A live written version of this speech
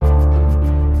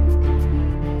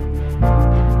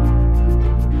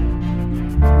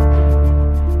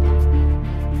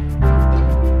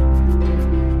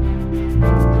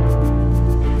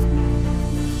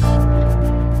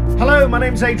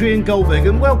name's Adrian Goldberg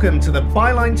and welcome to the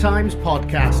Byline Times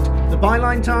podcast. The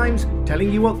Byline Times, telling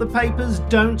you what the papers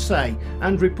don't say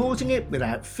and reporting it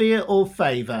without fear or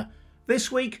favour.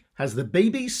 This week, has the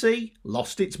BBC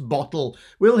lost its bottle?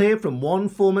 We'll hear from one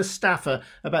former staffer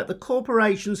about the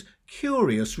corporation's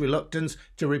curious reluctance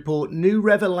to report new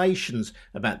revelations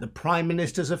about the Prime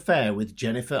Minister's affair with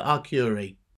Jennifer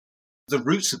Arcuri. The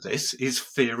root of this is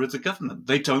fear of the government.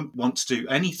 They don't want to do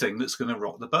anything that's going to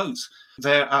rock the boat.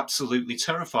 They're absolutely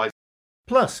terrified.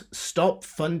 Plus, Stop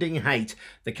Funding Hate,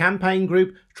 the campaign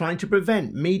group trying to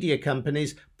prevent media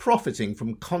companies profiting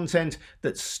from content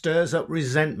that stirs up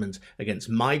resentment against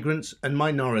migrants and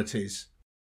minorities.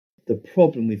 The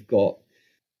problem we've got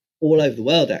all over the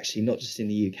world, actually, not just in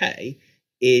the UK,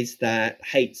 is that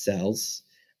hate sells.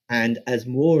 And as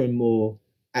more and more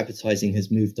advertising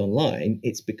has moved online,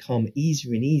 it's become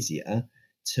easier and easier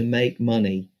to make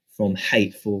money from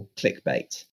hateful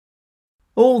clickbait.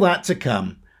 All that to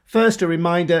come. First, a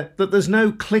reminder that there's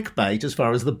no clickbait as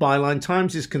far as the Byline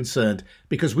Times is concerned,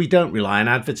 because we don't rely on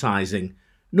advertising,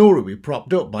 nor are we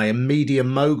propped up by a media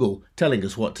mogul telling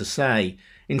us what to say.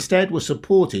 Instead, we're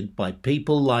supported by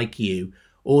people like you,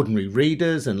 ordinary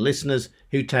readers and listeners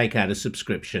who take out a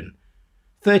subscription.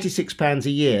 £36 a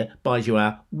year buys you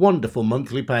our wonderful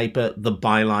monthly paper, The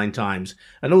Byline Times,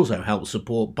 and also helps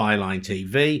support Byline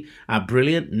TV, our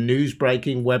brilliant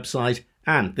news-breaking website,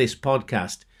 and this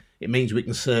podcast. It means we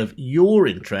can serve your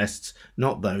interests,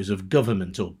 not those of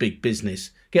government or big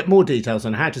business. Get more details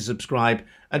on how to subscribe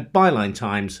at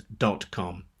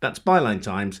bylinetimes.com. That's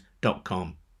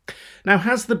bylinetimes.com. Now,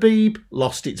 has the Beeb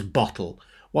lost its bottle?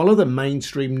 While other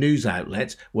mainstream news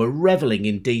outlets were revelling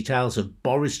in details of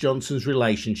Boris Johnson's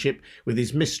relationship with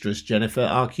his mistress Jennifer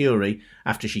Arcuri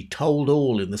after she told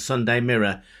all in the Sunday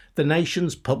Mirror, the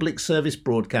nation's public service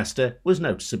broadcaster was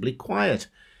noticeably quiet.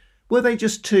 Were they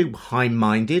just too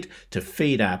high-minded to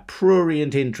feed our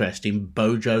prurient interest in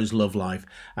Bojo's love life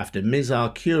after Ms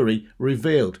Arcuri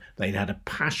revealed they'd had a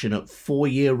passionate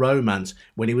 4-year romance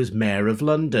when he was Mayor of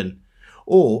London?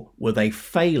 Or were they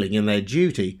failing in their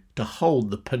duty to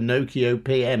hold the Pinocchio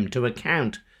PM to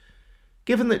account?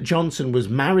 Given that Johnson was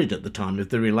married at the time of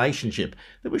the relationship,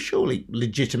 there were surely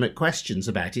legitimate questions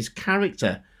about his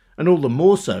character, and all the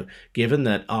more so given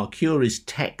that Arcuri's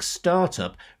tech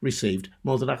startup received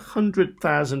more than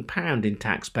 £100,000 in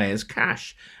taxpayers'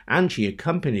 cash, and she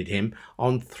accompanied him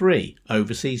on 3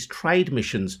 overseas trade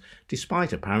missions,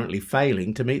 despite apparently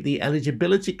failing to meet the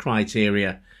eligibility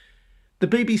criteria. The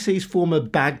BBC's former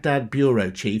Baghdad bureau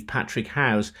chief, Patrick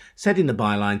Howes, said in the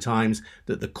Byline Times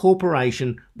that the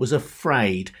corporation was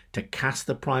afraid to cast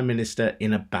the Prime Minister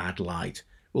in a bad light.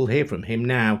 We'll hear from him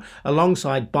now,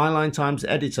 alongside Byline Times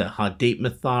editor Hardeep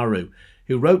Matharu,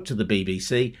 who wrote to the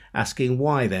BBC asking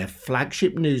why their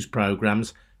flagship news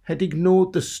programmes had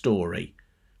ignored the story.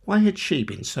 Why had she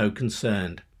been so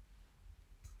concerned?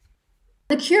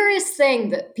 The curious thing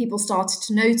that people started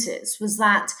to notice was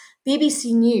that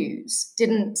BBC News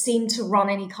didn't seem to run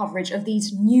any coverage of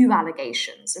these new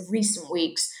allegations of recent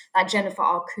weeks that Jennifer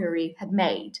Arcuri had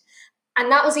made.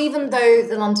 And that was even though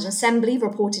the London Assembly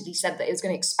reportedly said that it was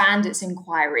going to expand its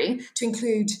inquiry to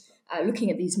include looking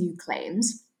at these new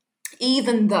claims,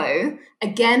 even though,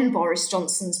 again, Boris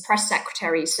Johnson's press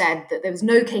secretary said that there was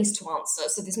no case to answer.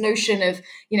 So this notion of,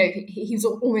 he was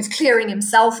almost clearing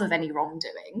himself of any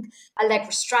wrongdoing.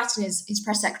 Allegra Stratton, his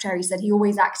press secretary, said he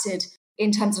always acted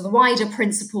in terms of the wider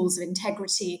principles of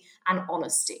integrity and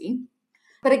honesty.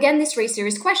 But again, this raised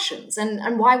serious questions.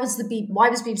 And why was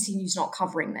BBC News not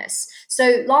covering this?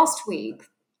 So last week,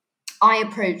 I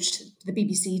approached the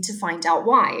BBC to find out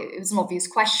why. It was an obvious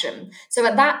question. So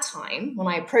at that time, when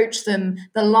I approached them,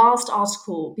 the last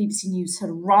article BBC News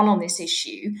had run on this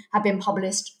issue had been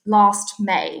published last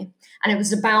May. And it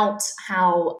was about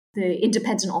how the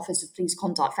Independent Office of Police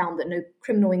Conduct found that no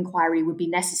criminal inquiry would be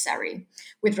necessary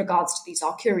with regards to these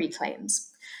Arcuri claims.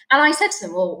 And I said to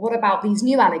them, well, what about these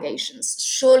new allegations?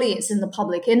 Surely it's in the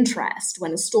public interest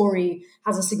when a story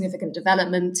has a significant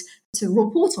development to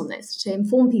report on this, to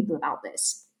inform people about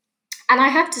this. And I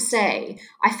have to say,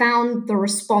 I found the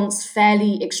response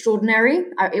fairly extraordinary.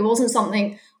 It wasn't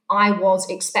something I was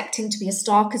expecting to be as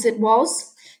stark as it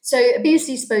was. So a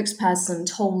BBC spokesperson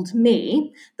told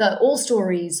me that all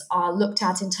stories are looked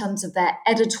at in terms of their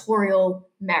editorial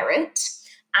merit,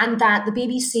 and that the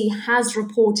BBC has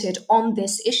reported on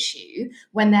this issue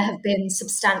when there have been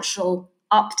substantial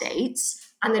updates,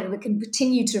 and that it can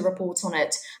continue to report on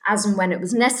it as and when it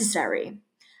was necessary.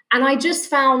 And I just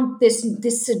found this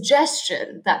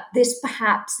suggestion that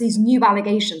these new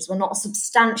allegations were not a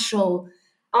substantial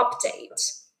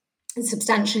update, a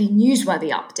substantially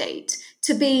newsworthy update,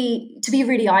 to be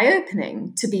really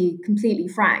eye-opening, to be completely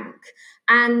frank.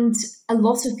 And a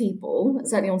lot of people,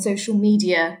 certainly on social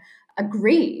media,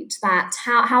 agreed that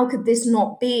how could this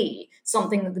not be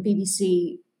something that the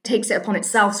BBC takes it upon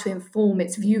itself to inform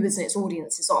its viewers and its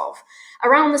audiences of.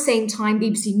 Around the same time,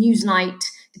 BBC Newsnight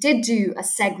did do a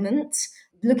segment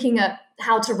looking at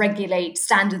how to regulate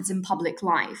standards in public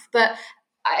life. But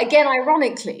again,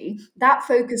 ironically, that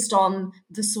focused on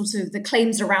the sort of the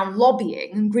claims around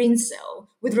lobbying and Greensill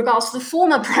with regards to the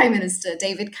former Prime Minister,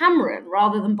 David Cameron,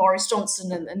 rather than Boris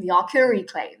Johnson and the Arcuri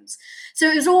claims. So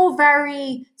it was all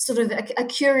very sort of a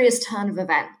curious turn of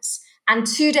events. And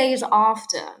 2 days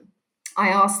after I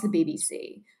asked the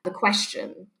BBC the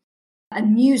question, a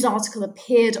news article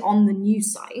appeared on the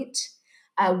news site,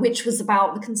 which was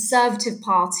about the Conservative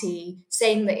Party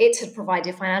saying that it had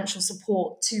provided financial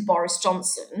support to Boris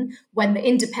Johnson when the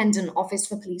Independent Office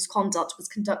for Police Conduct was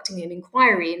conducting an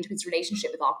inquiry into his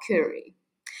relationship with Arcuri.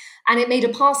 And it made a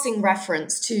passing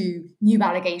reference to new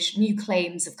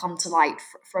claims have come to light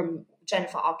from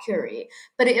Jennifer Arcuri.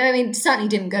 But it certainly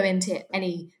didn't go into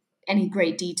any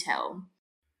great detail.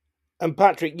 And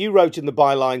Patrick, you wrote in the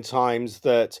Byline Times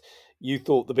that you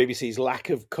thought the BBC's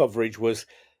lack of coverage was,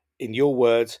 in your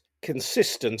words,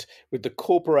 consistent with the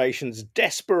corporation's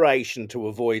desperation to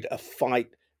avoid a fight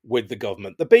with the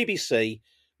government. The BBC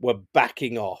were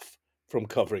backing off from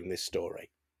covering this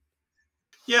story.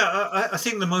 Yeah, I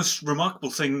think the most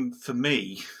remarkable thing for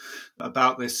me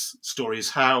about this story is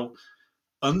how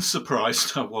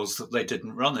unsurprised I was that they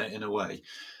didn't run it in a way,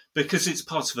 because it's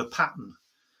part of a pattern.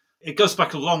 It goes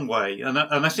back a long way, and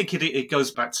I think it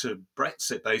goes back to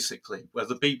Brexit, basically, where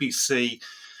the BBC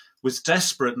was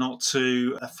desperate not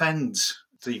to offend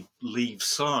the Leave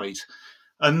side.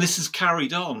 And this has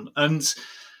carried on. And,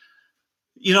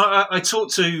 I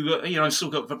talked to, I've still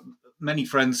got many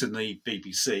friends in the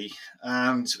BBC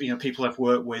and, people I've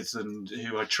worked with and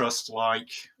who I trust,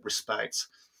 like, respect.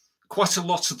 Quite a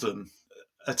lot of them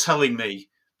are telling me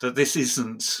that this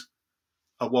isn't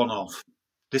a one-off.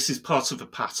 This is part of a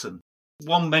pattern.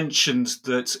 One mentioned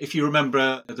that, if you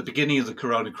remember, at the beginning of the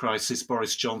corona crisis,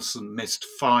 Boris Johnson missed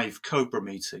 5 Cobra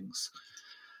meetings.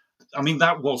 I mean,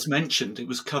 that was mentioned, it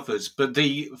was covered. But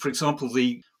for example,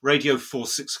 the Radio 4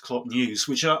 6 o'clock news,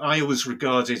 which I always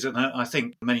regarded, and I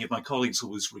think many of my colleagues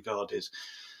always regarded,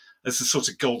 as the sort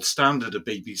of gold standard of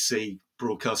BBC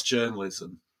broadcast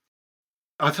journalism.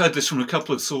 I've heard this from a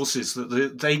couple of sources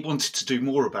that they wanted to do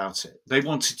more about it. They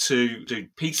wanted to do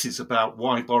pieces about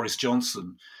why Boris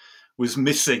Johnson was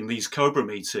missing these Cobra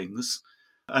meetings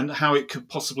and how it could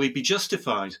possibly be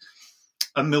justified.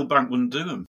 And Millbank wouldn't do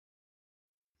them.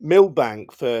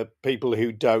 Millbank, for people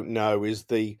who don't know, is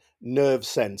the nerve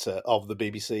centre of the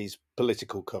BBC's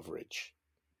political coverage.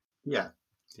 Yeah.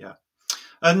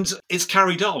 And it's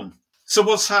carried on. So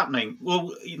what's happening?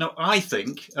 Well, I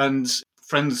think, and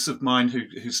friends of mine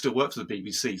who still work for the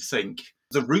BBC think,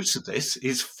 the root of this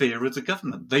is fear of the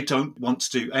government. They don't want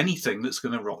to do anything that's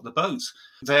going to rock the boat.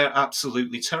 They're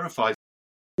absolutely terrified.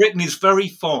 Britain is very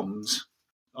fond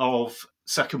of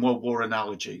Second World War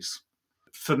analogies.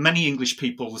 For many English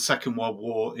people, the Second World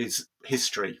War is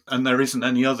history, and there isn't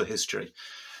any other history.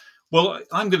 Well,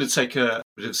 I'm going to take a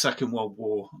bit of Second World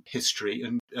War history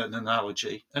and an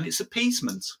analogy, and it's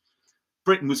appeasement.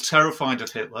 Britain was terrified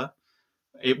of Hitler.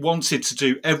 It wanted to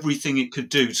do everything it could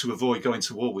do to avoid going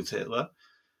to war with Hitler.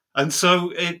 And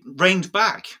so it reined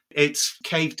back. It's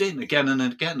caved in again and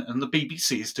again. And the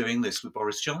BBC is doing this with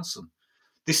Boris Johnson.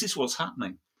 This is what's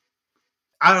happening.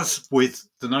 As with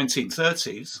the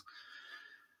 1930s,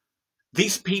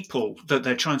 these people that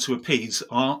they're trying to appease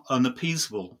are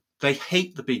unappeasable. They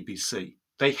hate the BBC.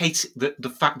 They hate the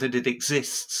fact that it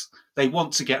exists. They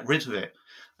want to get rid of it.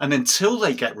 And until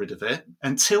they get rid of it,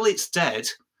 until it's dead,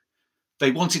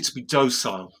 they want it to be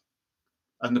docile.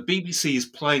 And the BBC is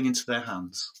playing into their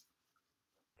hands.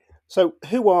 So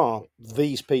who are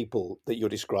these people that you're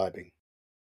describing?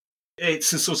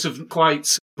 It's a sort of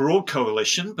quite broad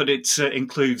coalition, but it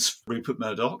includes Rupert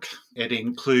Murdoch. It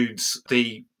includes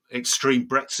the extreme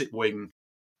Brexit wing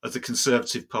of the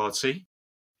Conservative Party.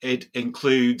 It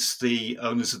includes the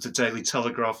owners of the Daily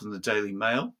Telegraph and the Daily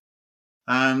Mail.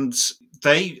 And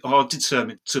they are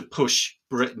determined to push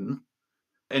Britain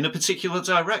in a particular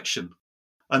direction.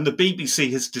 And the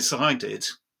BBC has decided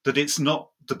that it's not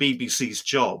the BBC's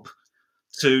job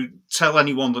to tell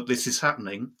anyone that this is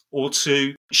happening or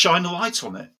to shine a light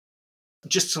on it,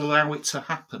 just to allow it to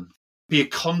happen, be a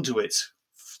conduit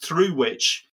through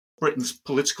which Britain's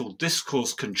political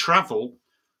discourse can travel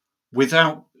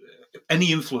without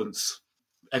any influence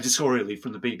editorially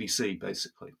from the BBC,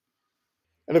 basically.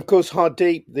 And of course,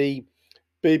 Hardeep, the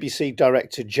BBC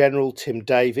Director General Tim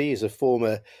Davie is a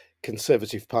former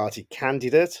Conservative Party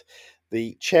candidate.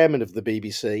 The chairman of the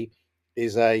BBC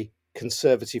is a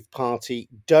Conservative Party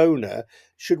donor.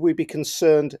 Should we be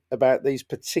concerned about these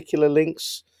particular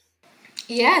links?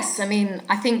 Yes, I mean,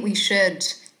 I think we should,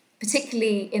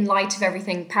 particularly in light of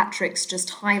everything Patrick's just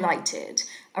highlighted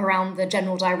around the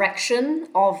general direction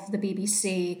of the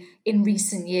BBC in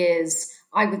recent years.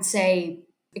 I would say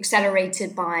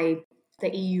accelerated by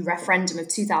the EU referendum of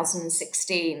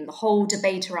 2016, the whole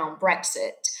debate around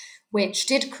Brexit, which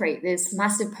did create this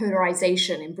massive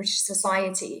polarization in British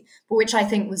society, but which I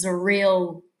think was a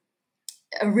real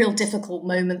difficult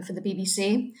moment for the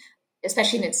BBC,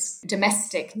 especially in its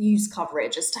domestic news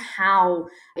coverage as to how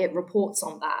it reports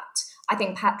on that. I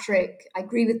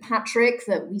agree with Patrick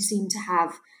that we seem to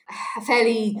have a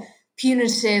fairly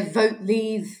punitive vote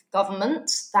leave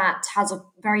government that has a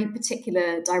very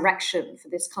particular direction for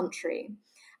this country.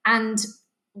 And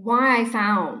why I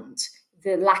found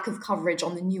the lack of coverage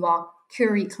on the Newark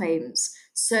Curie claims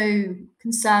so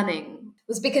concerning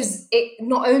was because it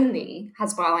not only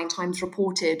has Byline Times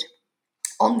reported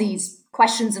on these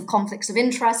questions of conflicts of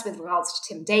interest with regards to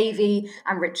Tim Davie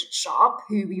and Richard Sharp,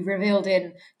 who we revealed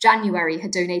in January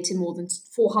had donated more than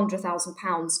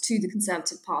 £400,000 to the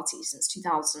Conservative Party since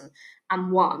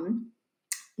 2001.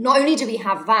 Not only do we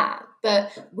have that,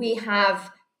 but we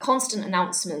have constant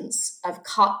announcements of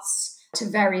cuts to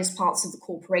various parts of the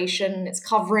corporation, its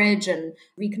coverage and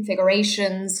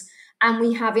reconfigurations. And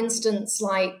we have instances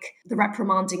like the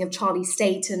reprimanding of Charlie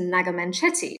State and Naga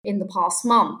Chetty in the past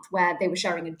month, where they were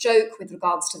sharing a joke with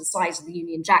regards to the size of the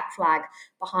Union Jack flag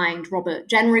behind Robert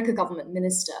Jenrick, a government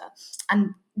minister.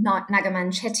 And Naga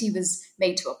Chetty was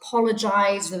made to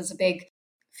apologise. There was a big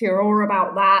furore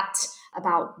about that,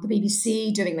 about the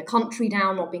BBC doing the country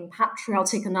down, not being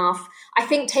patriotic enough. I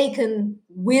think taken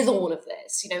with all of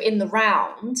this, in the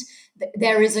round,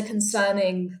 there is a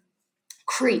concerning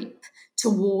creep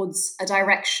towards a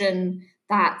direction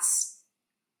that's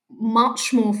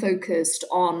much more focused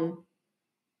on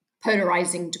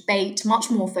polarizing debate, much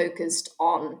more focused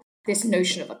on this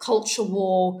notion of a culture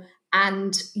war,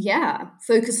 and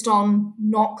focused on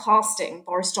not casting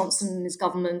Boris Johnson and his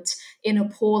government in a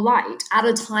poor light at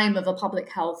a time of a public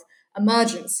health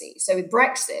emergency. So with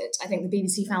Brexit, I think the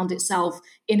BBC found itself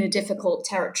in a difficult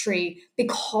territory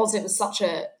because it was such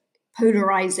a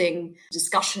polarizing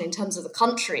discussion in terms of the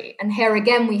country. And here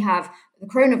again, we have the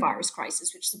coronavirus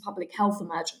crisis, which is a public health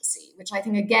emergency, which I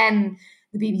think, again,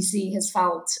 the BBC has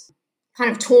felt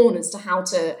kind of torn as to how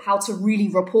to really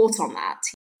report on that.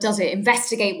 Does it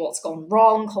investigate what's gone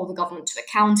wrong, hold the government to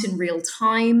account in real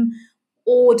time,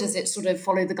 or does it sort of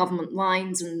follow the government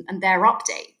lines and their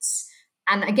updates?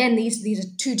 And again, these are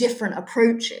two different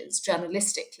approaches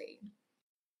journalistically.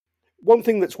 One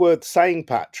thing that's worth saying,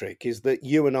 Patrick, is that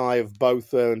you and I have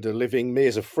both earned a living, me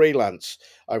as a freelance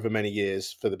over many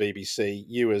years for the BBC,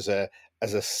 you as a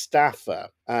staffer.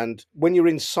 And when you're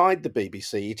inside the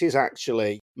BBC, it is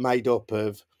actually made up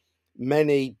of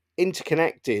many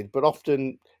interconnected, but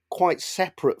often quite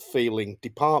separate feeling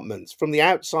departments. From the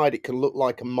outside, it can look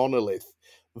like a monolith,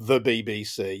 the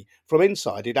BBC. From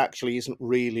inside, it actually isn't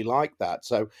really like that.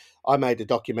 So I made a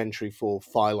documentary for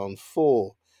File on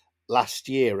 4 last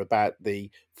year about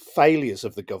the failures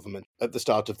of the government at the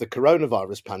start of the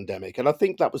coronavirus pandemic. And I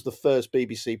think that was the first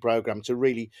BBC programme to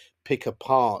really pick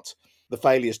apart the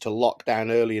failures to lock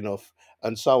down early enough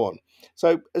and so on.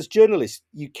 So as journalists,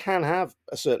 you can have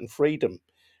a certain freedom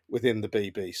within the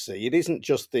BBC. It isn't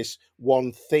just this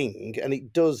one thing, and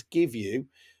it does give you,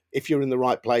 if you're in the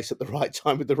right place at the right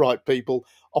time with the right people,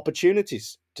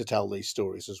 opportunities to tell these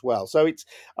stories as well. So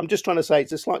I'm just trying to say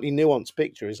it's a slightly nuanced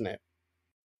picture, isn't it?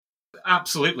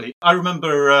 Absolutely. I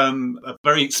remember a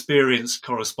very experienced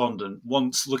correspondent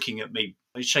once looking at me,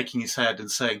 shaking his head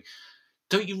and saying,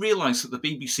 "Don't you realise that the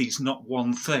BBC is not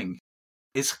one thing?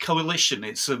 It's a coalition,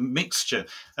 it's a mixture."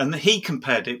 And he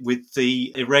compared it with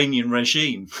the Iranian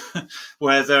regime,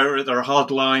 where there are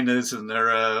hardliners and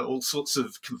there are all sorts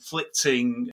of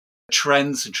conflicting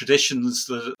trends and traditions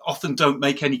that often don't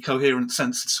make any coherent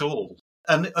sense at all.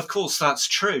 And of course, that's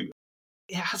true.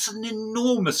 It has an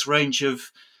enormous range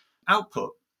of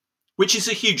output, which is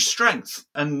a huge strength.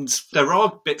 And there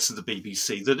are bits of the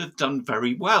BBC that have done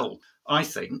very well, I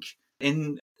think,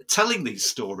 in telling these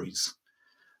stories.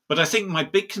 But I think my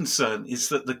big concern is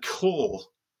that the core,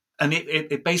 and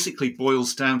it basically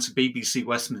boils down to BBC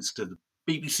Westminster, the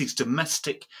BBC's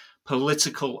domestic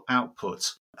political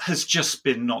output has just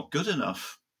been not good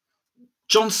enough.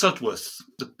 John Sudworth,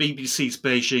 the BBC's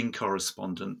Beijing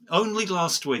correspondent, only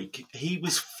last week, he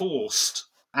was forced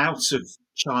out of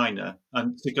China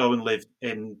and to go and live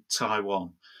in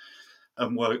Taiwan.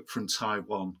 and work from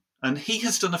Taiwan. And he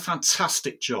has done a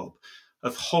fantastic job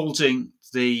of holding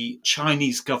the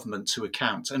Chinese government to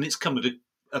account. And it's come at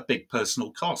a big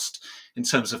personal cost in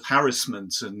terms of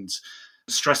harassment and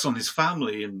stress on his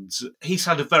family. And he's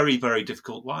had a very, very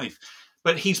difficult life.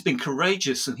 But he's been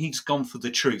courageous and he's gone for the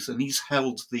truth and he's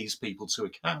held these people to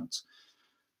account.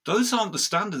 Those aren't the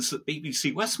standards that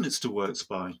BBC Westminster works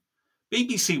by.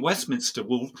 BBC Westminster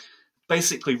will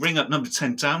basically ring up number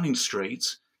 10 Downing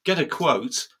Street, get a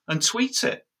quote and tweet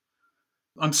it.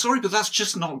 I'm sorry, but that's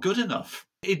just not good enough.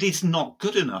 It is not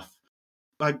good enough.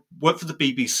 I worked for the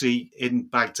BBC in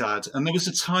Baghdad, and there was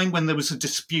a time when there was a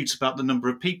dispute about the number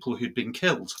of people who'd been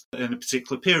killed in a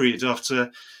particular period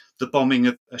after the bombing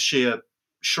of a Shia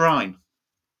shrine.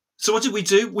 So what did we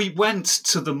do? We went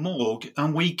to the morgue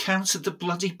and we counted the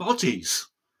bloody bodies.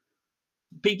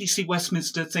 BBC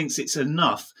Westminster thinks it's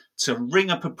enough to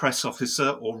ring up a press officer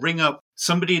or ring up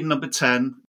somebody in number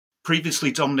 10,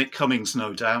 previously Dominic Cummings,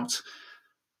 no doubt,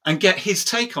 and get his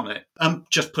take on it and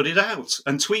just put it out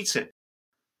and tweet it.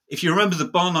 If you remember the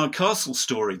Barnard Castle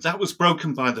story, that was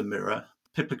broken by the Mirror,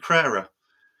 Pippa Crerar.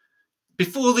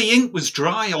 Before the ink was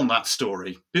dry on that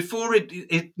story, before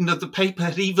the paper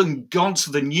had even gone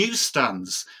to the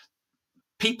newsstands,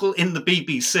 people in the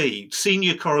BBC,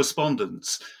 senior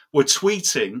correspondents, were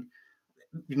tweeting,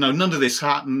 none of this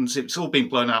happens, it's all been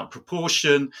blown out of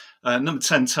proportion, number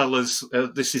 10 tell us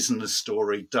this isn't a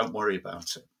story, don't worry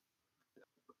about it.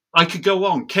 I could go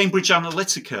on. Cambridge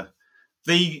Analytica,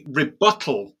 the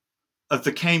rebuttal of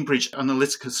the Cambridge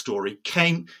Analytica story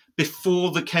came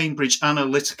before the Cambridge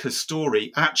Analytica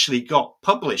story actually got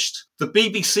published. The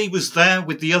BBC was there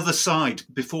with the other side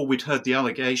before we'd heard the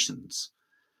allegations.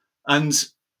 And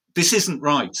this isn't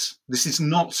right. This is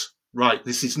not right.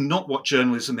 This is not what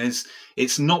journalism is.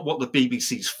 It's not what the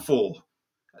BBC's for.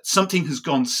 Something has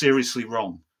gone seriously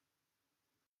wrong.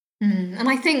 And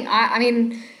I think,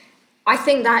 I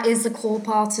think that is the core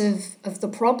part of the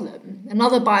problem.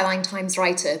 Another Byline Times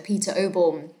writer, Peter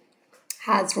Oborne,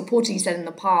 has reportedly said in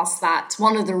the past that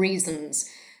one of the reasons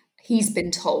he's been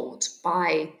told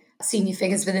by senior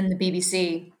figures within the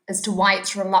BBC as to why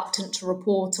it's reluctant to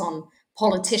report on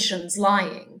politicians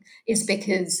lying is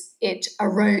because it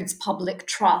erodes public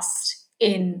trust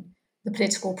in the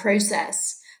political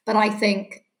process. But I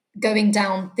think going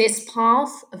down this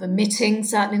path of omitting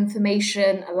certain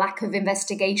information, a lack of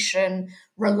investigation,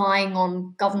 relying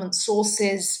on government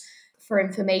sources for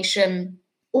information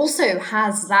also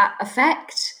has that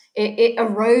effect. It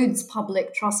erodes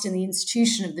public trust in the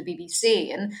institution of the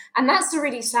BBC. And that's the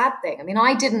really sad thing.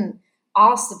 I didn't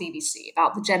ask the BBC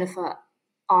about the Jennifer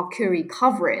Arcuri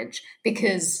coverage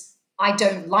because I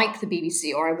don't like the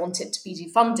BBC or I want it to be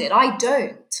defunded. I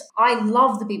don't. I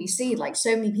love the BBC, like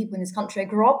so many people in this country. I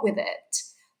grew up with it.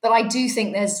 But I do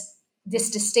think there's this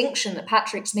distinction that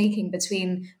Patrick's making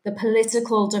between the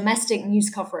political domestic news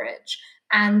coverage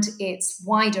and its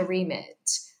wider remit.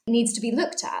 It needs to be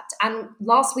looked at. And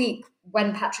last week,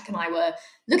 when Patrick and I were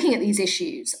looking at these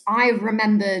issues, I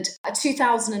remembered a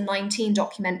 2019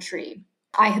 documentary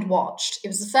I had watched. It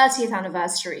was the 30th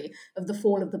anniversary of the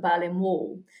fall of the Berlin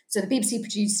Wall. So the BBC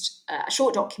produced a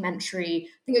short documentary.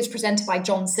 I think it was presented by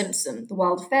John Simpson, the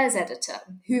World Affairs editor,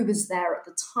 who was there at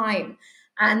the time.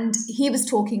 And he was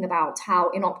talking about how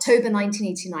in October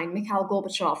 1989, Mikhail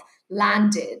Gorbachev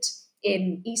landed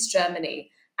in East Germany,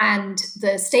 and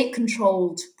the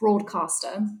state-controlled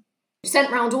broadcaster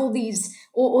sent round all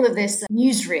of this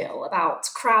newsreel about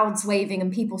crowds waving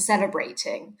and people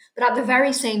celebrating. But at the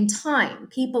very same time,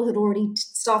 people had already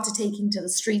started taking to the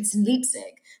streets in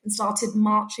Leipzig and started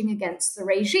marching against the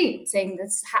regime, saying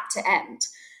this had to end.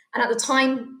 And at the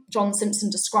time, John Simpson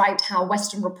described how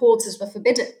Western reporters were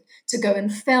forbidden to go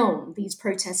and film these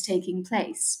protests taking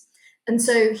place. And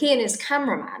so he and his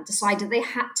cameraman decided they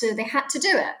had to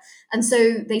do it. And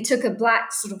so they took a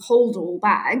black sort of hold-all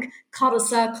bag, cut a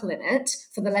circle in it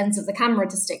for the lens of the camera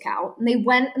to stick out, and they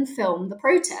went and filmed the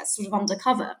protest sort of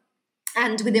undercover.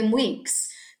 And within weeks,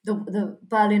 the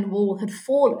Berlin Wall had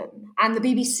fallen, and the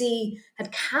BBC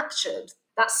had captured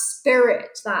that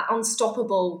spirit, that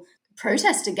unstoppable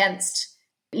protest against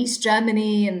East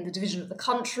Germany and the division of the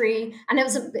country. And it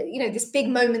was this big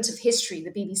moment of history.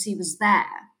 The BBC was there.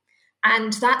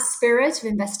 And that spirit of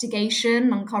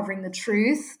investigation, uncovering the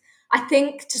truth, I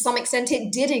think to some extent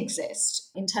it did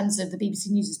exist in terms of the BBC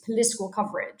News' political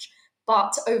coverage.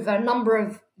 But over a number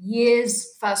of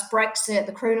years, first Brexit,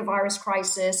 the coronavirus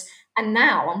crisis, and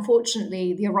now,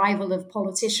 unfortunately, the arrival of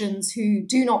politicians who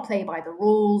do not play by the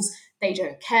rules. They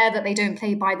don't care that they don't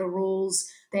play by the rules.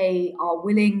 They are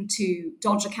willing to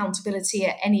dodge accountability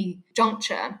at any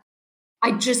juncture.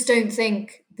 I just don't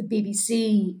think the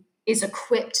BBC is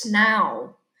equipped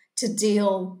now to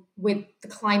deal with the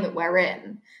climate we're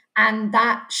in. And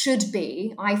that should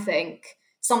be, I think,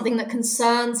 something that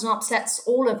concerns and upsets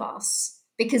all of us,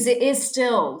 because it is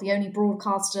still the only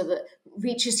broadcaster that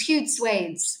reaches huge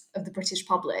swathes of the British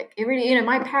public. It really,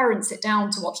 my parents sit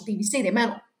down to watch the BBC. They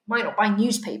might not buy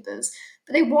newspapers,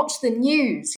 but they watch the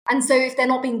news. And so if they're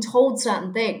not being told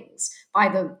certain things by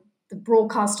the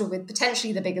broadcaster with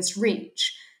potentially the biggest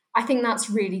reach, I think that's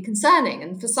really concerning.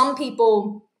 And for some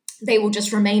people, they will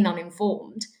just remain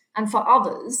uninformed. And for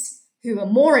others who are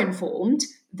more informed,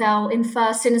 they'll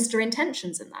infer sinister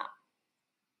intentions in that.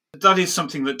 That is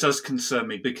something that does concern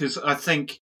me, because I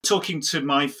think, talking to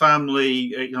my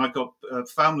family, I've got a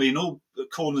family in all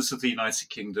corners of the United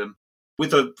Kingdom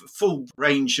with a full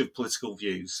range of political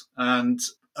views. And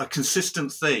a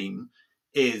consistent theme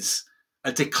is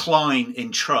a decline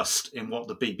in trust in what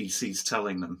the BBC is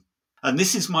telling them. And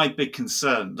this is my big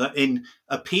concern, that in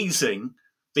appeasing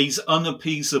these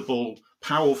unappeasable,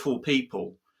 powerful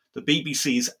people, the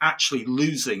BBC is actually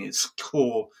losing its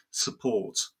core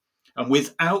support. And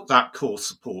without that core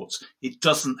support, it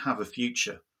doesn't have a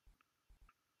future.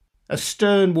 A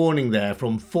stern warning there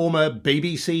from former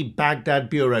BBC Baghdad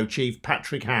Bureau Chief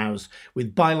Patrick Howes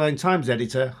with Byline Times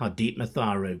editor Hardeep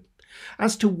Matharu.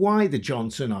 As to why the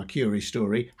Johnson Arcuri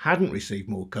story hadn't received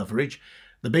more coverage,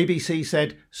 the BBC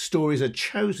said stories are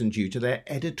chosen due to their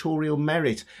editorial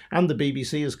merit, and the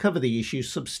BBC has covered the issue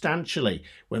substantially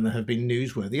when there have been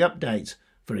newsworthy updates.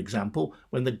 For example,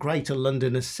 when the Greater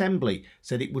London Assembly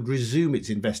said it would resume its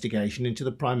investigation into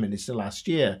the Prime Minister last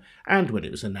year, and when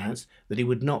it was announced that he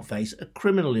would not face a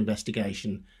criminal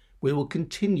investigation. We will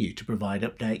continue to provide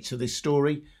updates to this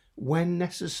story when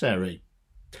necessary.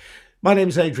 My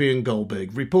name's Adrian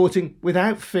Goldberg, reporting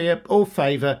without fear or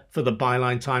favour for the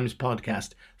Byline Times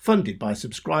podcast, funded by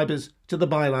subscribers to the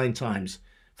Byline Times.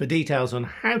 For details on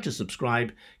how to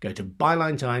subscribe, go to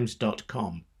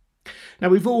bylinetimes.com. Now,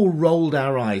 we've all rolled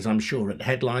our eyes, I'm sure, at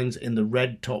headlines in the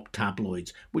red-top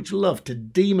tabloids, which love to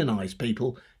demonise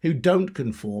people who don't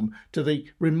conform to the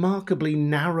remarkably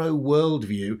narrow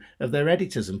worldview of their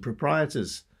editors and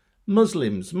proprietors.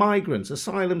 Muslims, migrants,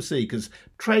 asylum seekers,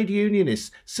 trade unionists,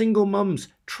 single mums,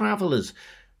 travellers.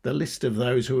 The list of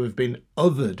those who have been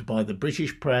othered by the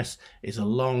British press is a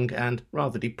long and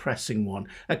rather depressing one,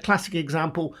 a classic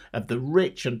example of the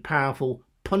rich and powerful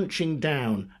punching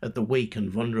down at the weak and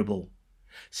vulnerable.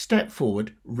 Step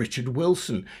forward Richard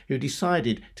Wilson, who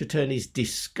decided to turn his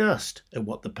disgust at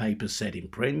what the papers said in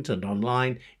print and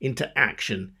online into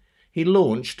action. He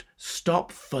launched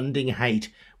Stop Funding Hate,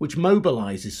 which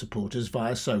mobilises supporters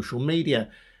via social media,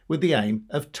 with the aim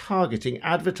of targeting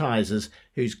advertisers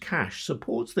whose cash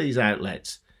supports these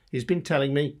outlets. He's been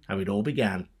telling me how it all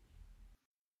began.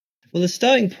 Well, the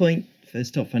starting point for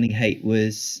Stop Funding Hate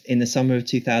was in the summer of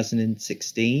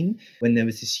 2016, when there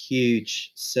was this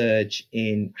huge surge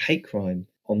in hate crime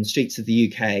on the streets of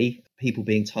the UK, people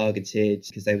being targeted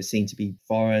because they were seen to be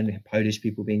foreign, Polish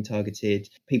people being targeted,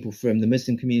 people from the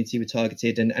Muslim community were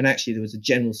targeted, and actually there was a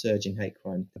general surge in hate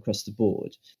crime across the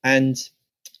board. And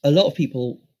a lot of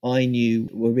people I knew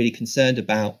were really concerned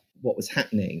about what was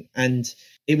happening. And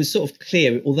it was sort of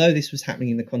clear, although this was happening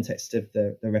in the context of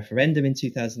the referendum in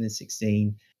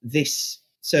 2016, this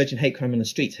surge in hate crime on the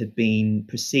streets had been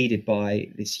preceded by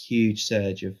this huge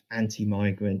surge of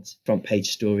anti-migrant front page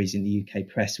stories in the UK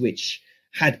press, which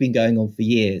had been going on for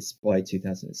years by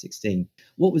 2016.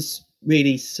 What was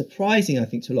really surprising, I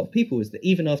think, to a lot of people was that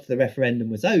even after the referendum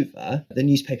was over, the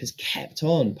newspapers kept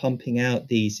on pumping out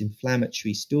these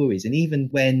inflammatory stories. And even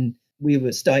when we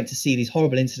were starting to see these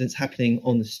horrible incidents happening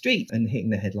on the street and hitting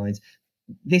the headlines,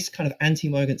 this kind of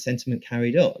anti-migrant sentiment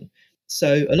carried on.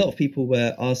 So a lot of people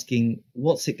were asking,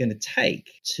 what's it going to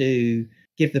take to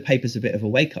give the papers a bit of a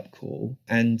wake-up call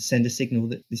and send a signal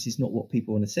that this is not what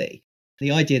people want to see?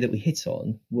 The idea that we hit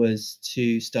on was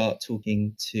to start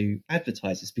talking to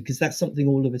advertisers, because that's something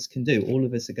all of us can do. All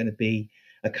of us are going to be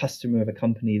a customer of a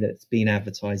company that's been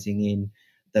advertising in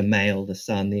the Mail, the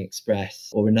Sun, the Express,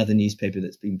 or another newspaper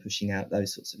that's been pushing out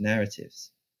those sorts of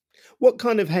narratives. What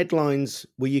kind of headlines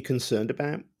were you concerned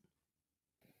about?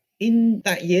 In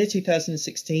that year,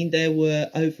 2016, there were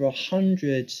over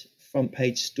 100 front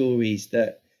page stories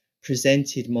that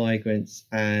presented migrants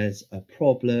as a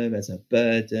problem, as a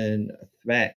burden, a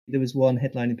threat. There was one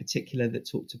headline in particular that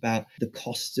talked about the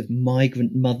costs of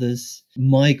migrant mothers,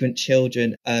 migrant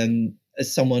children.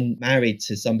 As someone married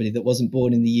to somebody that wasn't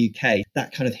born in the UK,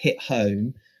 that kind of hit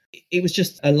home. It was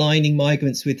just aligning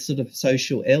migrants with sort of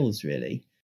social ills, really.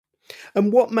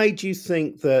 And what made you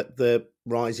think that the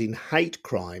rise in hate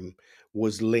crime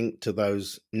was linked to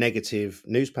those negative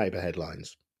newspaper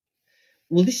headlines?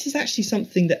 Well, this is actually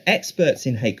something that experts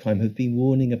in hate crime have been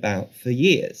warning about for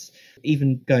years.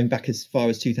 Even going back as far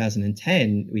as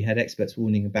 2010, we had experts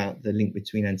warning about the link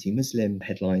between anti-Muslim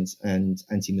headlines and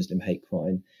anti-Muslim hate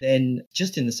crime. Then,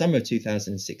 just in the summer of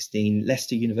 2016,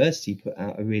 Leicester University put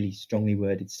out a really strongly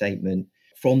worded statement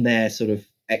from their sort of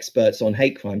experts on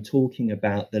hate crime, talking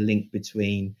about the link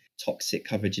between toxic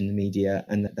coverage in the media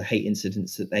and the hate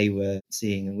incidents that they were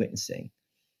seeing and witnessing.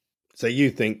 So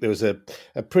you think there was a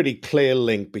pretty clear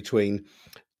link between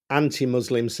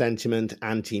anti-Muslim sentiment,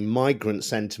 anti-migrant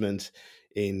sentiment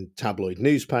in tabloid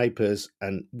newspapers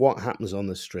and what happens on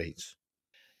the streets?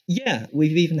 Yeah,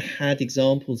 we've even had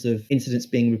examples of incidents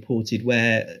being reported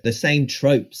where the same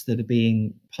tropes that are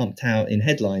being pumped out in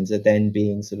headlines are then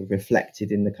being sort of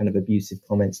reflected in the kind of abusive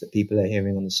comments that people are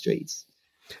hearing on the streets.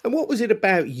 And what was it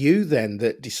about you then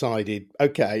that decided,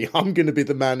 okay, I'm going to be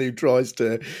the man who tries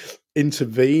to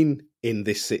intervene in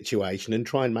this situation and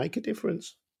try and make a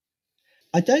difference?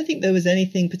 I don't think there was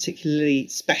anything particularly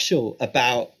special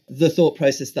about the thought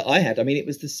process that I had. I mean, it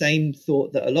was the same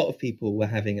thought that a lot of people were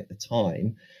having at the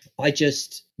time. I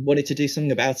just wanted to do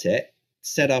something about it,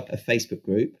 set up a Facebook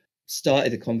group,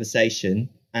 started a conversation,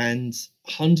 and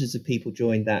hundreds of people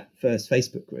joined that first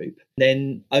Facebook group.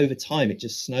 Then over time, it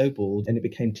just snowballed and it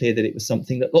became clear that it was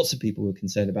something that lots of people were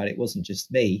concerned about. It wasn't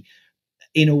just me.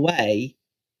 In a way,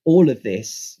 all of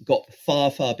this got far,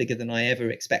 far bigger than I ever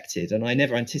expected. And I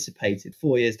never anticipated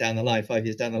 4 years down the line, 5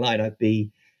 years down the line, I'd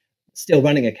be still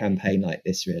running a campaign like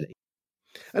this, really.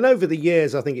 And over the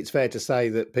years, I think it's fair to say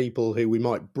that people who we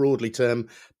might broadly term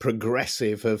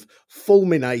progressive have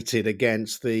fulminated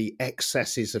against the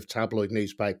excesses of tabloid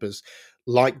newspapers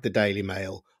like the Daily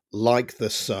Mail, like the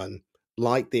Sun,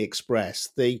 like the Express.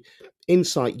 The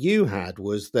insight you had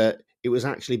was that it was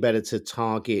actually better to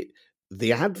target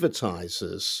the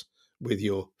advertisers with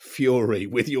your fury,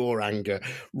 with your anger,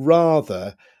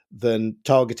 rather than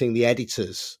targeting the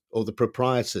editors or the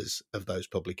proprietors of those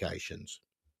publications.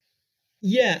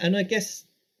 Yeah, and I guess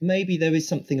maybe there is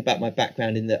something about my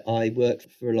background in that I worked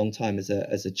for a long time as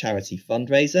a charity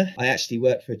fundraiser. I actually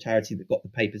worked for a charity that got the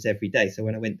papers every day. So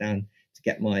when I went down to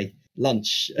get my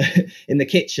lunch in the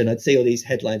kitchen, I'd see all these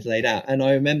headlines laid out. And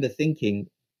I remember thinking,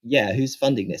 yeah, who's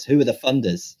funding this? Who are the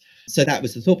funders? So that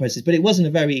was the thought process. But it wasn't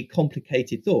a very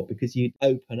complicated thought because you'd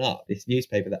open up this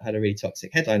newspaper that had a really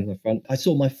toxic headline on the front. I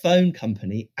saw my phone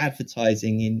company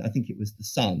advertising in, I think it was the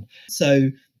Sun. So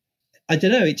I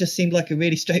don't know, it just seemed like a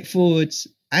really straightforward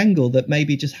angle that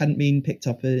maybe just hadn't been picked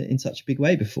up in such a big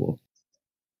way before.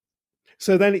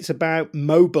 So then it's about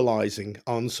mobilising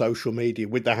on social media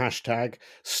with the hashtag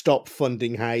Stop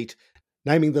Funding Hate,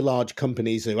 naming the large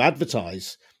companies who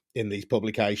advertise in these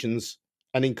publications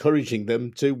and encouraging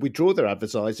them to withdraw their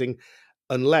advertising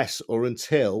unless or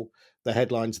until the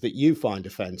headlines that you find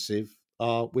offensive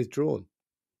are withdrawn.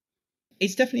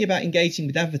 It's definitely about engaging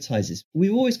with advertisers.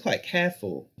 We're always quite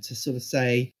careful to sort of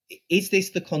say, is this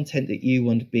the content that you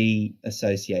want to be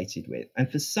associated with? And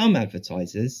for some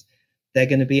advertisers, they're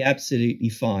going to be absolutely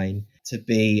fine to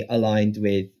be aligned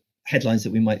with headlines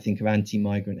that we might think are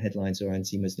anti-migrant headlines or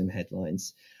anti-Muslim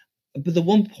headlines. But the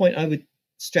one point I would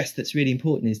stress that's really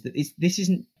important is that this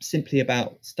isn't simply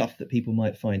about stuff that people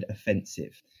might find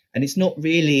offensive. And it's not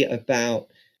really about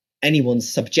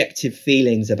anyone's subjective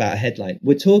feelings about a headline.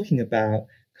 We're talking about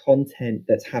content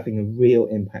that's having a real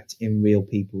impact in real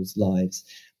people's lives.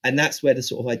 And that's where the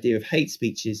sort of idea of hate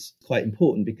speech is quite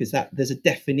important, because there's a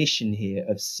definition here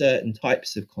of certain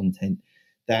types of content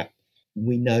that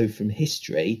we know from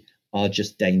history are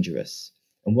just dangerous.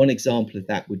 And one example of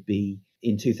that would be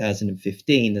in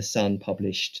 2015, The Sun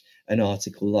published an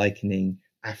article likening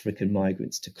African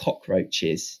migrants to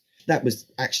cockroaches. That was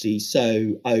actually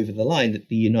so over the line that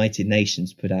the United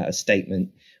Nations put out a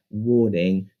statement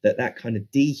warning that kind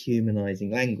of dehumanizing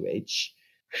language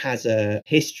has a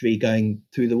history going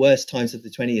through the worst times of the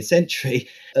 20th century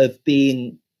of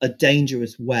being a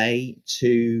dangerous way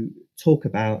to talk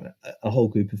about a whole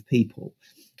group of people.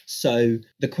 So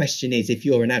the question is, if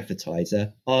you're an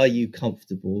advertiser, are you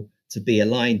comfortable to be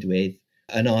aligned with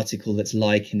an article that's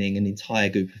likening an entire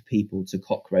group of people to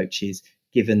cockroaches,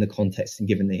 given the context and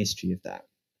given the history of that?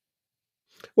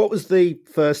 What was the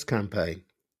first campaign?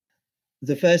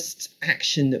 The first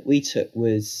action that we took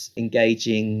was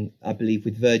engaging, I believe,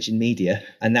 with Virgin Media,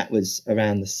 and that was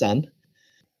around the Sun.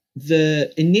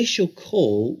 The initial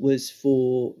call was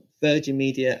for Virgin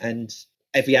Media and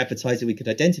every advertiser we could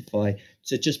identify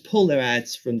to just pull their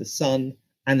ads from the Sun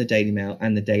and the Daily Mail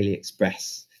and the Daily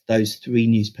Express, those three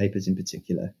newspapers in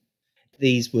particular.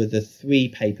 These were the three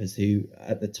papers who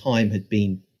at the time had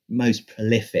been most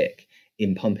prolific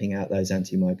in pumping out those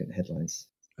anti-migrant headlines.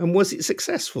 And was it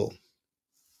successful?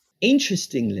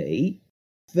 Interestingly,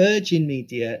 Virgin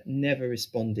Media never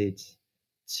responded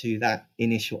to that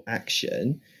initial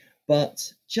action.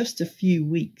 But just a few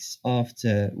weeks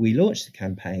after we launched the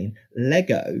campaign,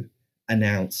 Lego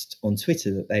announced on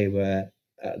Twitter that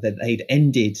that they'd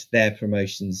ended their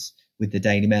promotions with the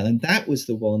Daily Mail, and that was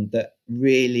the one that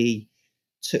really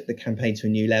took the campaign to a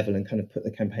new level and kind of put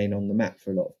the campaign on the map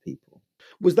for a lot of people.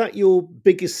 Was that your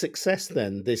biggest success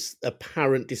then, this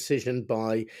apparent decision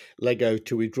by Lego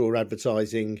to withdraw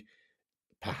advertising,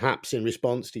 perhaps in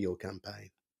response to your campaign?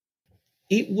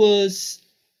 It was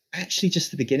actually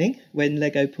just the beginning when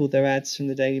Lego pulled their ads from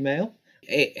the Daily Mail.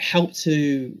 It helped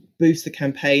to boost the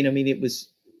campaign. I mean, it was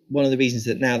one of the reasons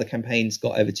that now the campaign's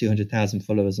got over 200,000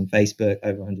 followers on Facebook,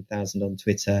 over 100,000 on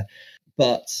Twitter.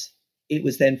 But it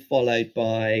was then followed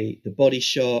by The Body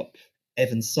Shop,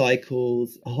 Evans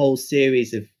Cycles, a whole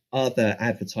series of other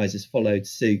advertisers followed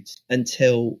suit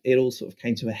until it all sort of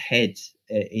came to a head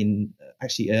in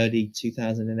actually early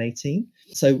 2018.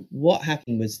 So what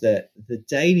happened was that the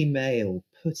Daily Mail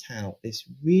put out this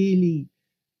really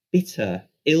bitter,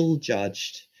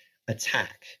 ill-judged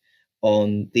attack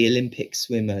on the Olympic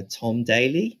swimmer Tom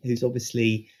Daley, who's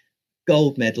obviously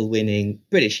gold medal winning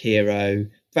British hero,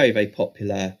 very, very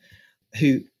popular,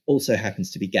 who also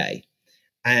happens to be gay.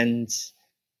 And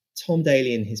Tom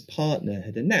Daley and his partner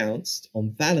had announced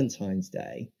on Valentine's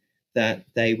Day that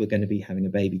they were going to be having a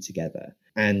baby together.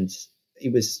 And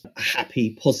it was a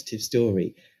happy, positive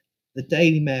story. The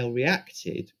Daily Mail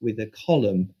reacted with a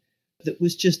column that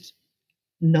was just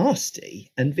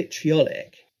nasty and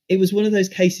vitriolic. It was one of those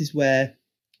cases where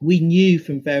we knew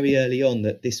from very early on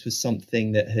that this was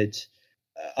something that had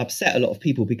upset a lot of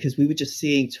people, because we were just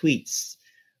seeing tweets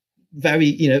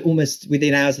very, almost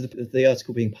within hours of the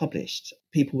article being published.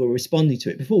 People were responding to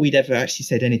it before we'd ever actually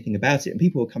said anything about it. And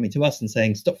people were coming to us and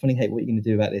saying, stop funding hate, what are you going to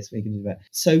do about this? What are you going to do about it?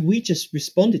 So we just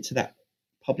responded to that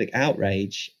public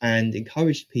outrage and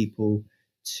encouraged people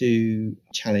to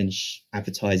challenge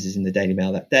advertisers in the Daily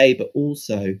Mail that day, but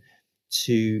also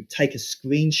to take a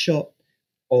screenshot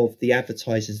of the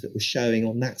advertisers that were showing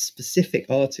on that specific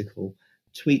article,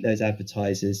 tweet those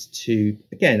advertisers to,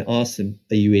 again, ask them,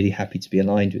 are you really happy to be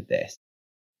aligned with this?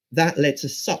 That led to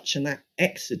such an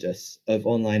exodus of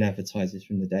online advertisers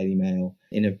from the Daily Mail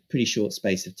in a pretty short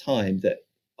space of time that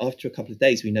after a couple of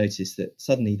days, we noticed that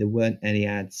suddenly there weren't any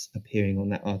ads appearing on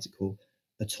that article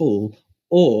at all,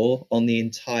 or on the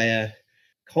entire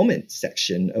comment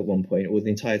section at one point, or the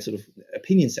entire sort of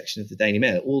opinion section of the Daily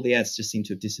Mail. All the ads just seemed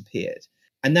to have disappeared.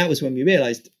 And that was when we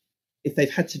realized if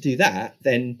they've had to do that,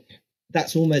 then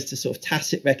that's almost a sort of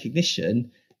tacit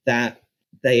recognition that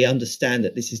they understand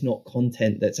that this is not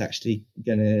content that's actually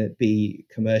going to be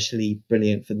commercially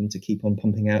brilliant for them to keep on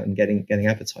pumping out and getting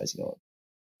advertising on.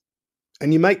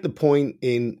 And you make the point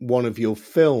in one of your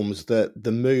films that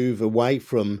the move away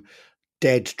from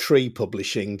dead tree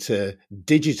publishing to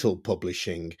digital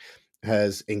publishing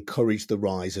has encouraged the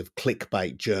rise of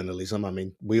clickbait journalism. I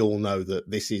mean, we all know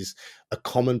that this is a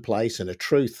commonplace and a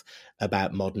truth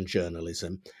about modern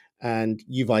journalism. And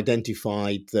you've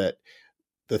identified that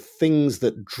the things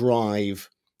that drive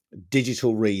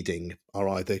digital reading are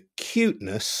either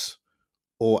cuteness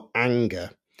or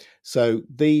anger. So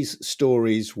these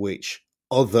stories which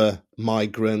other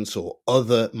migrants or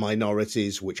other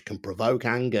minorities which can provoke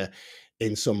anger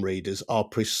in some readers are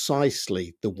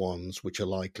precisely the ones which are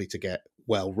likely to get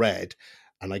well read.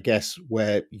 And I guess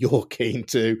where you're keen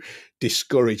to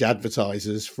discourage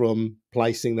advertisers from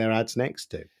placing their ads next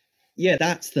to. Yeah,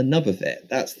 that's the nub of it.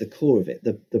 That's the core of it.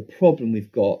 The problem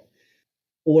we've got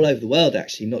all over the world,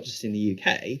 actually, not just in the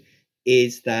UK,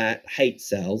 is that hate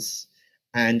sells.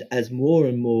 And as more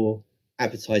and more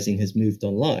advertising has moved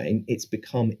online, it's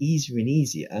become easier and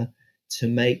easier to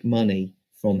make money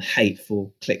from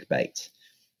hateful clickbait.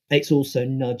 It's also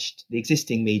nudged the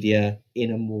existing media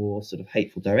in a more sort of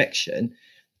hateful direction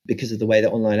because of the way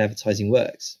that online advertising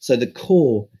works. So the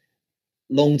core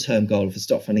long-term goal for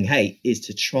Stop Funding Hate is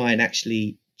to try and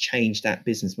actually change that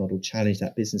business model, challenge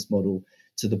that business model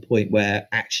to the point where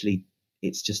actually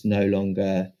it's just no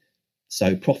longer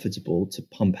so profitable to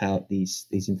pump out these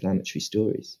inflammatory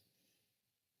stories.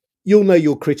 You'll know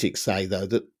your critics say, though,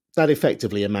 that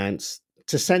effectively amounts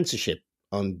to censorship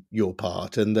on your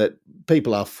part, and that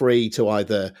people are free to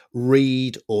either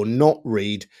read or not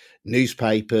read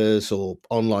newspapers or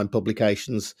online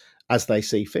publications as they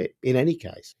see fit in any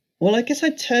case. Well, I guess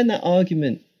I'd turn that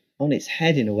argument on its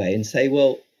head in a way and say,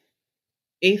 well,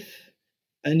 if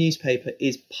a newspaper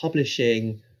is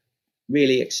publishing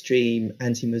really extreme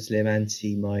anti-Muslim,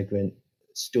 anti-migrant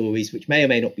stories, which may or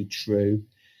may not be true,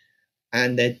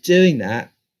 and they're doing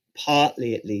that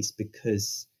partly at least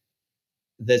because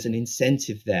there's an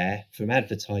incentive there from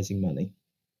advertising money,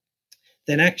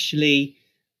 then actually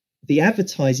the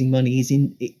advertising money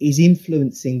is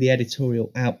influencing the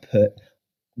editorial output,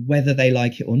 whether they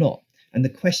like it or not. And the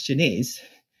question is,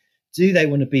 do they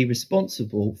want to be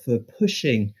responsible for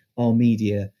pushing our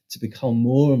media to become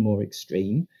more and more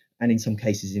extreme and in some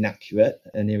cases inaccurate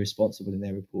and irresponsible in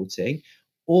their reporting?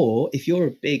 Or if you're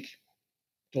a big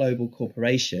global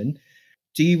corporation,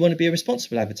 do you want to be a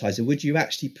responsible advertiser? Would you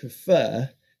actually prefer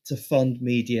to fund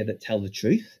media that tell the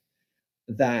truth,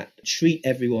 that treat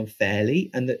everyone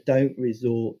fairly, and that don't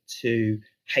resort to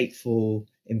hateful,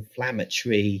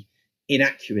 inflammatory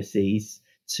inaccuracies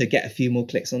to get a few more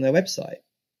clicks on their website?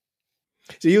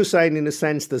 So you're saying, in a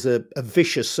sense, there's a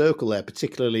vicious circle there,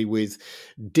 particularly with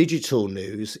digital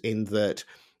news, in that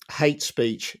hate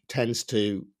speech tends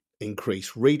to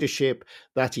increase readership.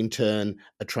 That in turn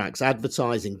attracts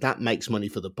advertising. That makes money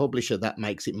for the publisher. That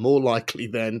makes it more likely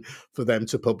then for them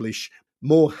to publish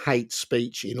more hate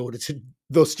speech in order to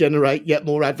thus generate yet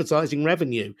more advertising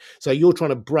revenue. So you're trying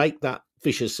to break that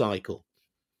vicious cycle.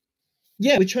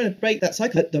 Yeah, we're trying to break that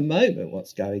cycle. At the moment,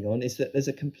 what's going on is that there's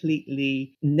a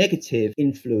completely negative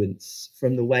influence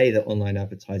from the way that online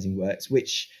advertising works,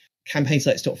 which campaigns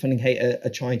like Stop Funding Hate are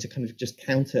trying to kind of just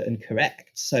counter and correct,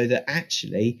 so that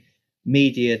actually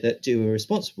media that do a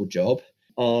responsible job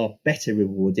are better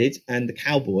rewarded, and the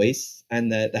cowboys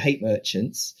and the hate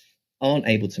merchants aren't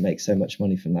able to make so much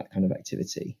money from that kind of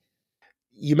activity.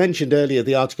 You mentioned earlier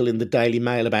the article in the Daily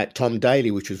Mail about Tom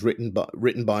Daley, which was written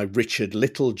by Richard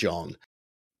Littlejohn.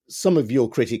 Some of your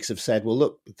critics have said, well,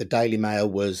 look, the Daily Mail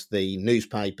was the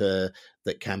newspaper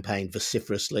that campaigned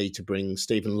vociferously to bring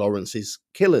Stephen Lawrence's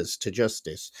killers to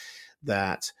justice,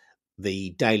 that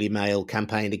the Daily Mail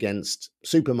campaigned against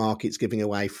supermarkets giving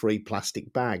away free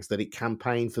plastic bags, that it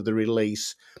campaigned for the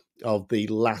release of the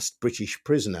last British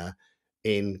prisoner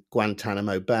in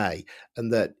Guantanamo Bay,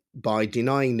 and that by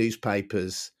denying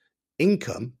newspapers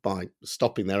income, by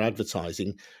stopping their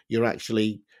advertising, you're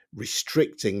actually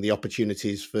restricting the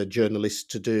opportunities for journalists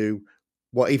to do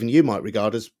what even you might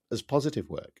regard as positive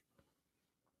work?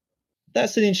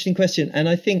 That's an interesting question. And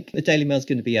I think the Daily Mail is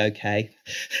going to be okay.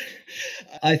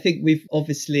 I think we've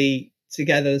obviously,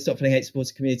 together, the Stop Funding Hate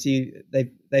supporter community,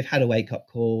 they've had a wake-up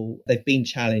call. They've been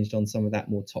challenged on some of that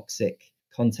more toxic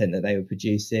content that they were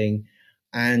producing.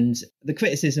 And the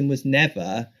criticism was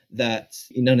never that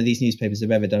none of these newspapers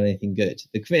have ever done anything good.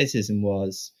 The criticism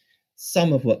was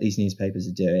some of what these newspapers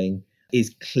are doing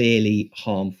is clearly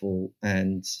harmful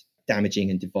and damaging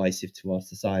and divisive to our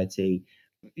society.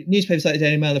 Newspapers like the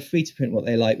Daily Mail are free to print what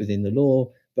they like within the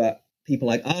law, but people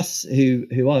like us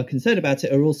who are concerned about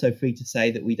it are also free to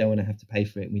say that we don't want to have to pay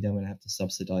for it and we don't want to have to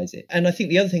subsidize it. And I think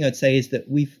the other thing I'd say is that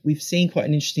we've seen quite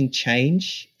an interesting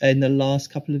change in the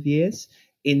last couple of years,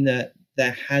 in that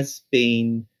there has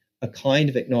been a kind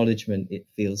of acknowledgement, it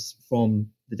feels, from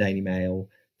the Daily Mail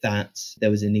that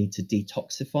there was a need to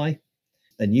detoxify.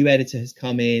 A new editor has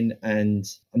come in, and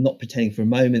I'm not pretending for a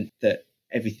moment that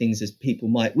everything's as people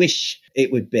might wish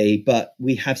it would be, but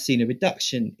we have seen a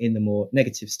reduction in the more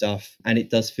negative stuff, and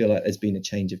it does feel like there's been a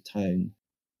change of tone.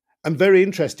 And very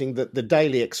interesting that the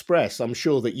Daily Express, I'm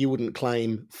sure that you wouldn't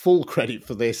claim full credit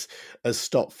for this as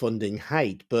Stop Funding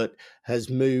Hate, but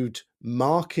has moved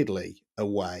markedly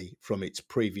away from its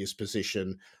previous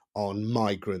position on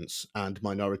migrants and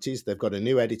minorities. They've got a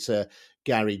new editor,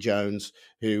 Gary Jones,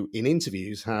 who in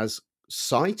interviews has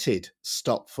cited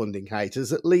Stop Funding Hate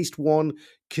as at least one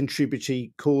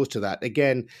contributing cause to that.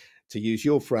 Again, to use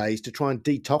your phrase, to try and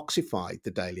detoxify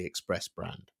the Daily Express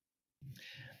brand.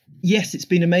 Yes, it's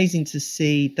been amazing to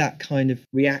see that kind of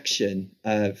reaction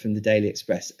from the Daily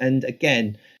Express. And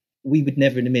again, we would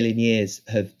never in a million years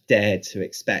have dared to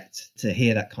expect to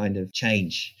hear that kind of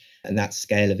change and that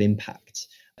scale of impact.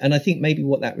 And I think maybe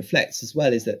what that reflects as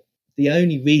well is that the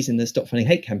only reason the Stop Funding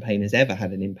Hate campaign has ever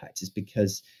had an impact is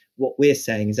because what we're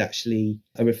saying is actually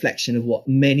a reflection of what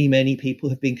many, many people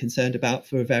have been concerned about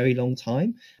for a very long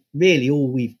time. Really,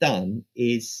 all we've done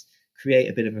is create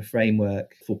a bit of a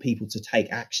framework for people to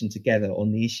take action together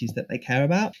on the issues that they care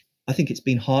about. I think it's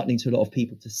been heartening to a lot of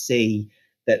people to see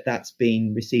that that's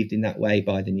been received in that way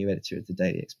by the new editor of the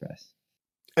Daily Express.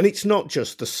 And it's not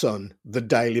just the Sun, the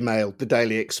Daily Mail, the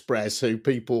Daily Express, who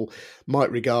people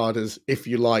might regard as, if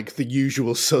you like, the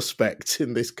usual suspects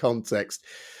in this context.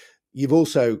 You've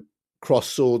also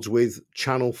crossed swords with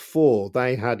Channel 4.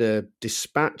 They had a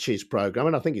Dispatches programme,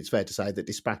 and I think it's fair to say that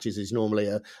Dispatches is normally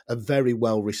a very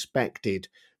well-respected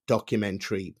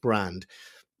documentary brand.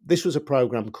 This was a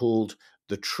programme called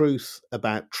The Truth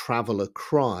About Traveller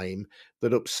Crime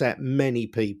that upset many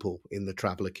people in the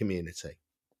traveller community.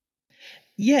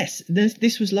 Yes,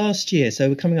 this was last year. So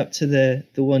we're coming up to the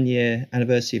 1 year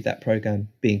anniversary of that programme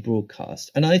being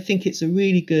broadcast. And I think it's a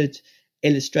really good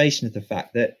illustration of the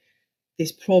fact that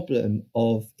this problem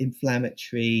of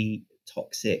inflammatory,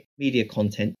 toxic media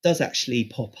content does actually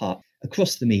pop up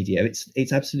across the media.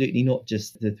 It's absolutely not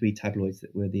just the 3 tabloids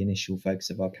that were the initial focus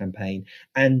of our campaign.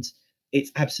 And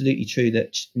it's absolutely true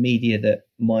that media that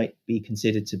might be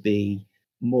considered to be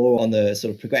more on the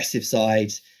sort of progressive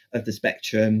side of the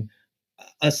spectrum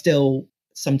are still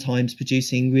sometimes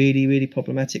producing really, really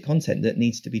problematic content that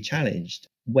needs to be challenged.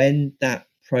 When that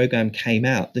program came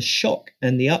out, the shock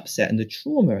and the upset and the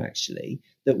trauma actually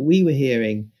that we were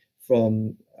hearing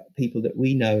from people that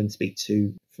we know and speak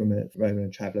to from a Roma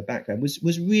and traveller background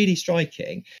was really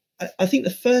striking. I think the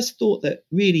first thought that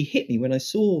really hit me when I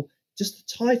saw just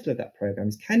the title of that program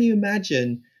is, can you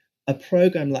imagine a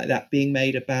program like that being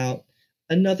made about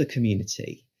another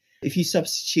community? If you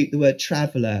substitute the word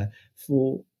traveller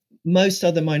for most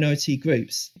other minority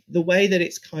groups, the way that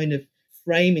it's kind of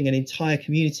framing an entire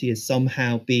community as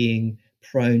somehow being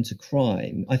prone to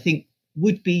crime, I think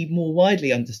would be more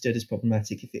widely understood as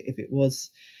problematic if it was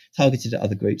targeted at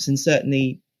other groups. And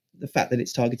certainly the fact that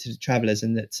it's targeted at travellers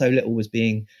and that so little was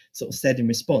being sort of said in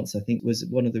response, I think was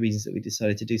one of the reasons that we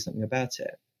decided to do something about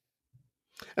it.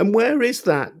 And where is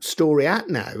that story at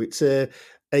now? It's a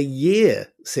year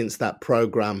since that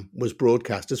programme was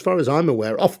broadcast. As far as I'm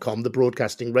aware, Ofcom, the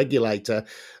broadcasting regulator,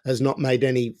 has not made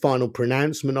any final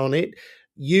pronouncement on it.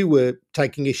 You were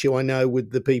taking issue, I know,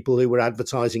 with the people who were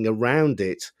advertising around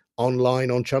it online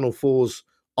on Channel 4's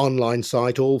online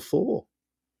site, All 4.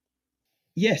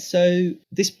 Yes, so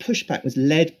this pushback was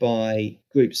led by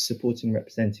groups supporting and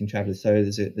representing travellers. So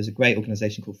there's a great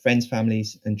organisation called Friends,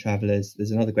 Families and Travellers.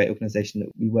 There's another great organisation that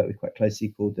we work with quite closely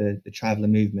called the Traveller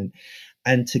Movement.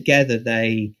 And together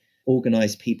they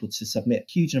organise people to submit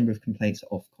a huge number of complaints to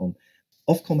Ofcom.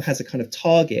 Ofcom has a kind of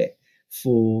target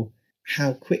for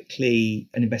how quickly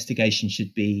an investigation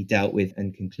should be dealt with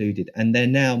and concluded. And they're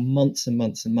now months and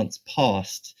months and months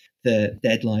past the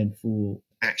deadline for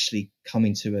actually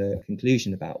coming to a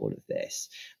conclusion about all of this.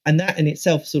 And that in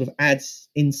itself sort of adds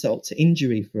insult to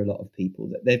injury for a lot of people,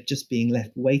 that they're just being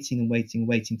left waiting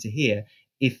to hear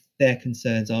if their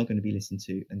concerns are going to be listened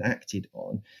to and acted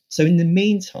on. So in the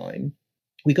meantime,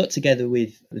 we got together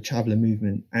with the Traveller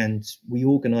Movement and we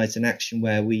organised an action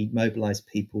where we mobilised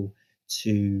people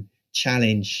to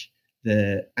challenge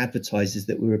the advertisers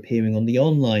that were appearing on the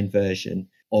online version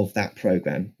of that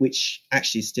programme, which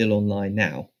actually is still online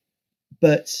now.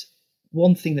 But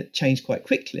one thing that changed quite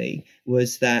quickly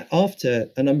was that after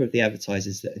a number of the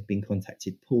advertisers that had been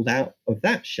contacted pulled out of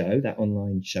that show, that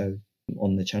online show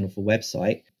on the Channel 4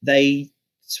 website, they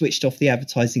switched off the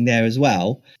advertising there as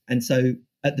well. And so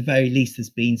at the very least, there's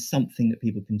been something that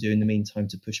people can do in the meantime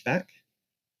to push back.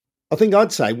 I think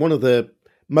I'd say one of the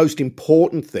most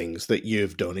important things that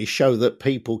you've done is show that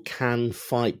people can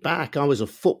fight back. I was a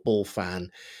football fan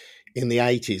in the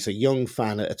 80s, a young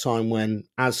fan at a time when,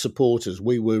 as supporters,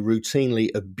 we were routinely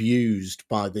abused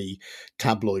by the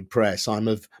tabloid press. I'm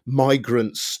of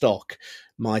migrant stock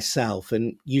myself,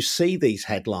 and you see these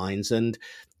headlines, and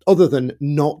other than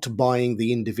not buying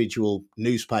the individual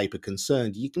newspaper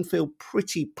concerned, you can feel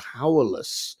pretty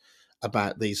powerless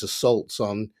about these assaults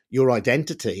on your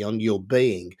identity, on your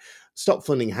being. Stop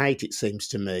Funding Hate, it seems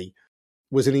to me,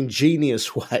 was an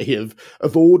ingenious way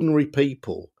of ordinary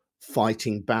people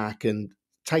fighting back and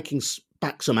taking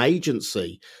back some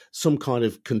agency, some kind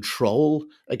of control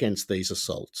against these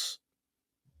assaults.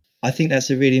 I think that's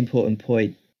a really important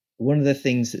point. One of the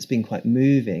things that's been quite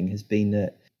moving has been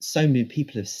that so many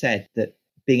people have said that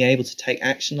being able to take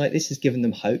action like this has given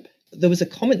them hope. There was a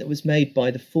comment that was made by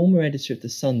the former editor of The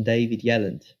Sun, David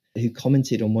Yelland, who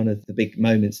commented on one of the big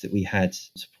moments that we had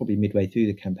probably midway through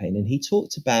the campaign. And he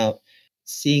talked about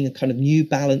seeing a kind of new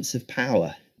balance of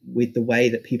power with the way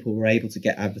that people were able to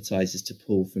get advertisers to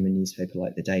pull from a newspaper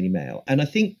like the Daily Mail. And I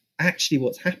think actually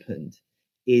what's happened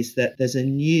is that there's a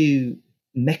new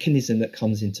mechanism that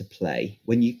comes into play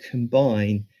when you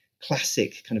combine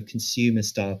classic kind of consumer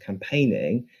style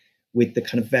campaigning with the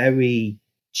kind of very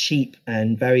cheap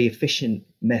and very efficient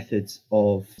methods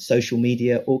of social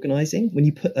media organizing. When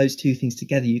you put those two things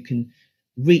together, you can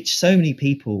reach so many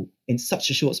people in such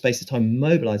a short space of time,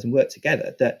 mobilize and work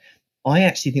together, that I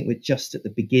actually think we're just at the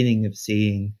beginning of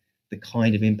seeing the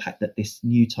kind of impact that this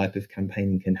new type of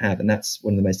campaigning can have. And that's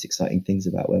one of the most exciting things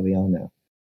about where we are now.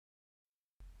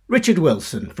 Richard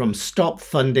Wilson from Stop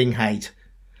Funding Hate.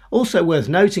 Also worth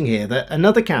noting here that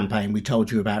another campaign we told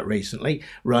you about recently,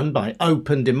 run by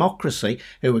Open Democracy,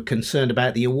 who were concerned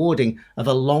about the awarding of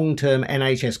a long-term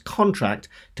NHS contract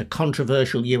to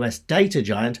controversial US data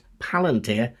giant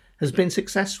Palantir, has been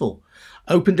successful.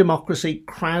 Open Democracy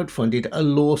crowdfunded a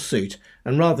lawsuit,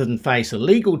 and rather than face a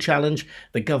legal challenge,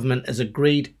 the government has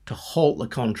agreed to halt the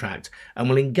contract and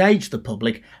will engage the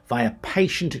public via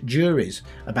patient juries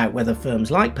about whether firms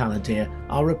like Palantir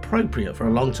are appropriate for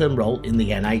a long-term role in the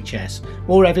NHS.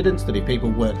 More evidence that if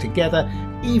people work together,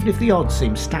 even if the odds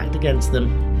seem stacked against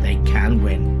them, they can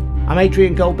win. I'm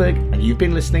Adrian Goldberg, and you've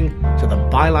been listening to the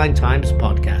Byline Times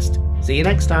podcast. See you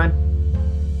next time.